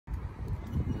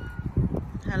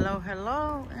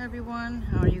Hello everyone.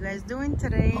 How are you guys doing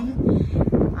today?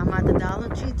 I'm at the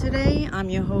Dollar Tree today. I'm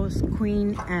your host,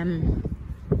 Queen M.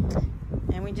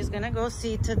 And we're just gonna go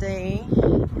see today.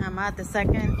 I'm at the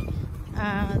second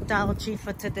Dollar Tree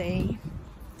for today.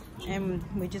 And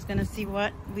we're just gonna see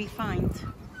what we find.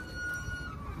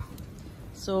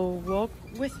 So walk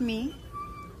with me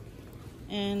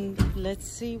and let's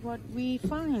see what we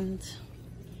find.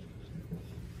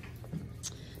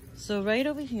 So right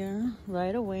over here,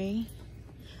 right away,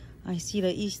 I see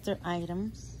the Easter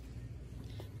items.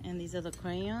 And these are the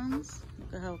crayons.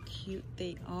 Look at how cute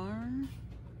they are.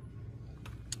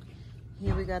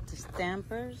 Here we got the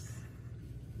stampers.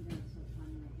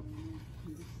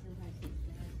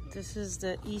 This is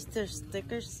the Easter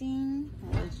sticker scene.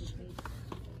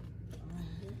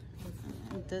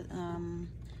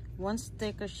 One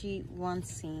sticker sheet, one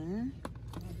scene.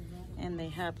 And they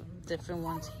have different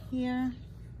ones here.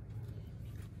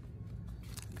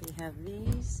 They have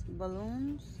these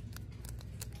balloons.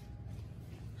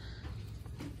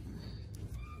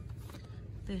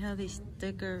 They have these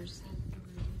stickers,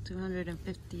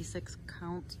 256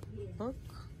 count book.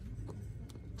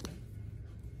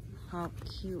 How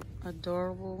cute,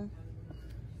 adorable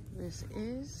this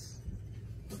is.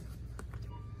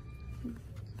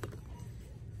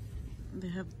 They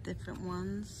have different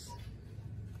ones.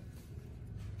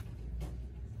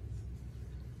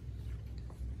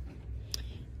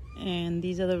 And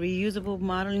these are the reusable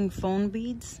modeling phone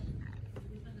beads.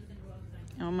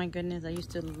 Oh my goodness, I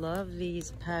used to love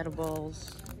these paddle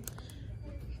balls.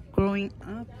 Growing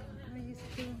up, I used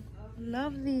to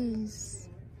love these.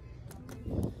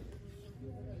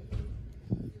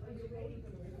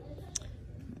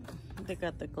 They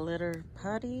got the glitter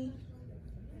putty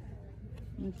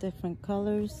in different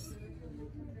colors.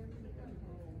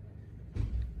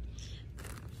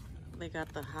 They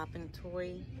got the hopping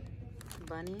toy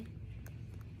bunny.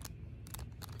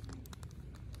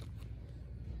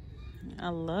 I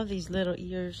love these little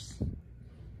ears.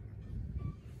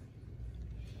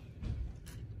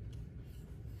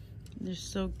 They're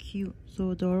so cute,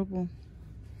 so adorable.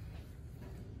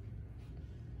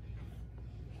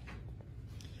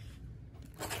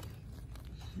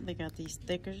 They got these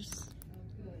stickers,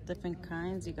 different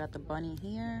kinds. You got the bunny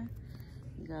here,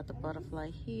 you got the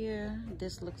butterfly here.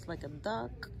 This looks like a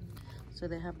duck, so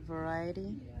they have a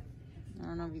variety. I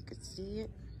don't know if you could see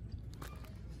it.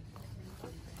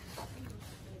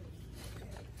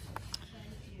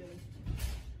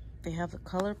 They have the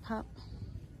color pop.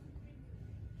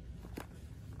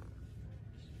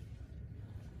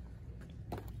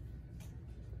 I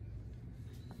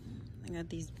got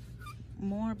these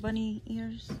more bunny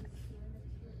ears.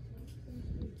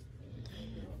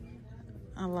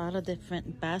 A lot of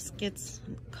different baskets,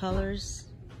 colors.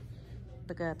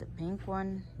 They got the pink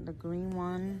one, the green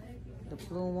one, the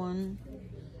blue one.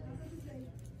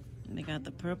 They got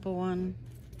the purple one.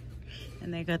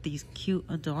 And they got these cute,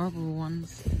 adorable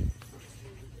ones.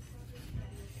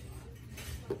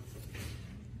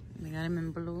 They got them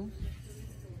in blue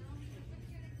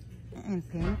and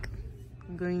pink,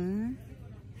 green.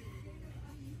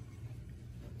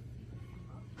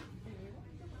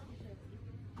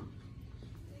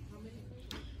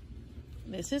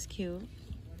 This is cute.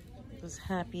 This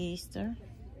Happy Easter.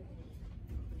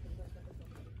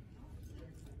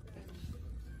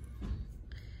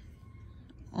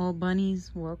 All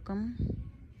bunnies welcome.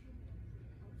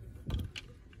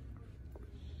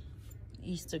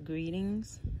 Easter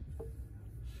greetings.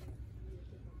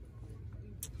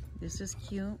 This is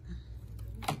cute.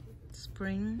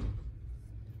 Spring.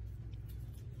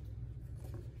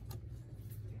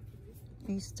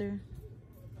 Easter.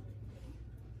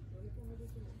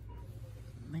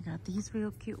 I got these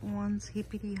real cute ones.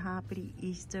 Hippity hoppity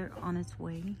Easter on its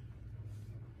way.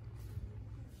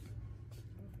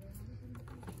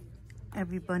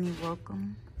 Every bunny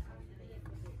welcome.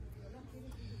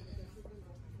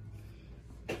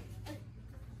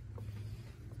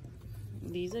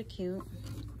 These are cute.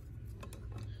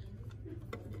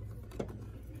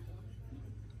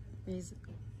 These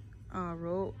are a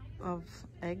row of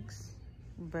eggs.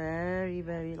 Very,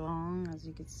 very long, as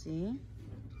you can see.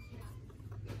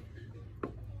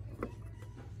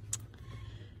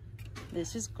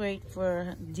 This is great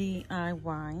for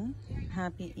DIY.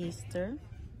 Happy Easter.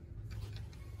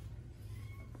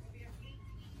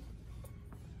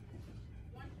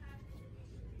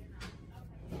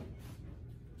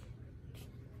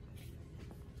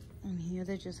 And here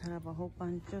they just have a whole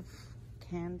bunch of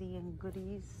candy and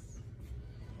goodies.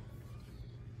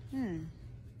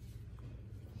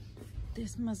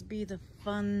 This must be the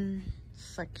fun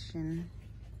section.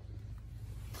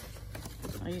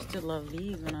 I used to love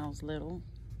these when I was little.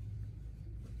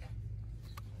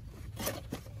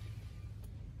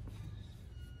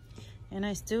 And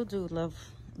I still do love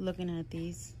looking at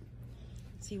these.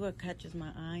 See what catches my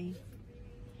eye.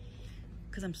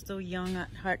 Because I'm still young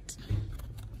at heart.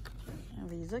 And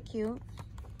these are cute.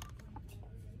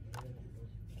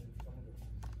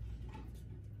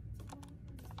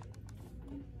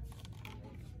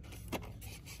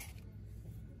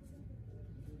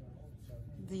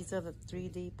 These are the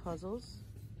 3D puzzles.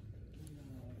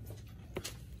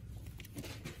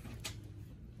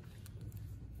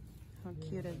 How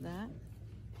cute is that?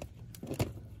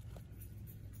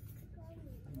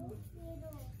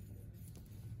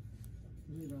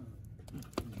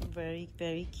 Very,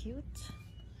 very cute.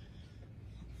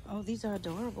 Oh, these are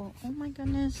adorable. Oh my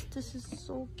goodness, this is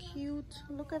so cute.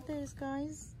 Look at this,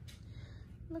 guys.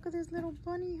 Look at this little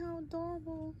bunny, how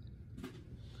adorable.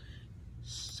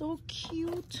 So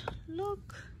cute.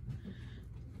 Look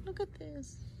at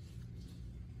this.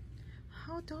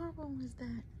 How adorable is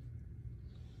that?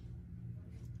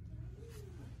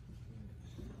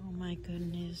 Oh my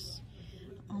goodness.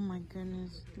 Oh my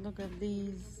goodness. Look at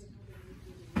these.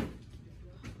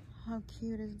 How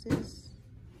cute is this?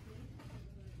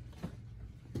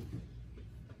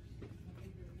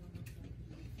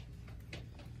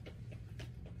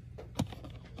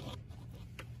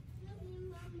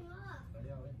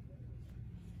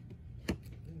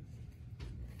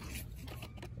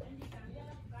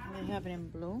 They have it in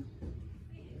blue.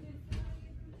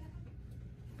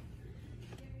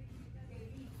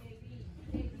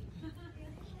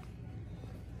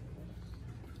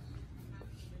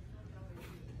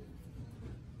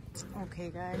 Okay,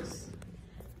 guys.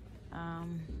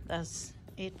 That's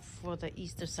it for the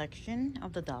Easter section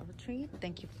of the Dollar Tree.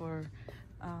 Thank you for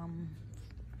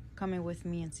coming with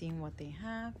me and seeing what they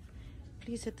have.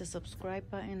 Please hit the subscribe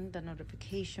button, the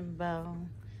notification bell,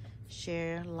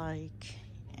 share, like,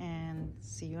 and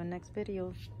see you in next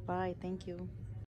video. Bye. Thank you.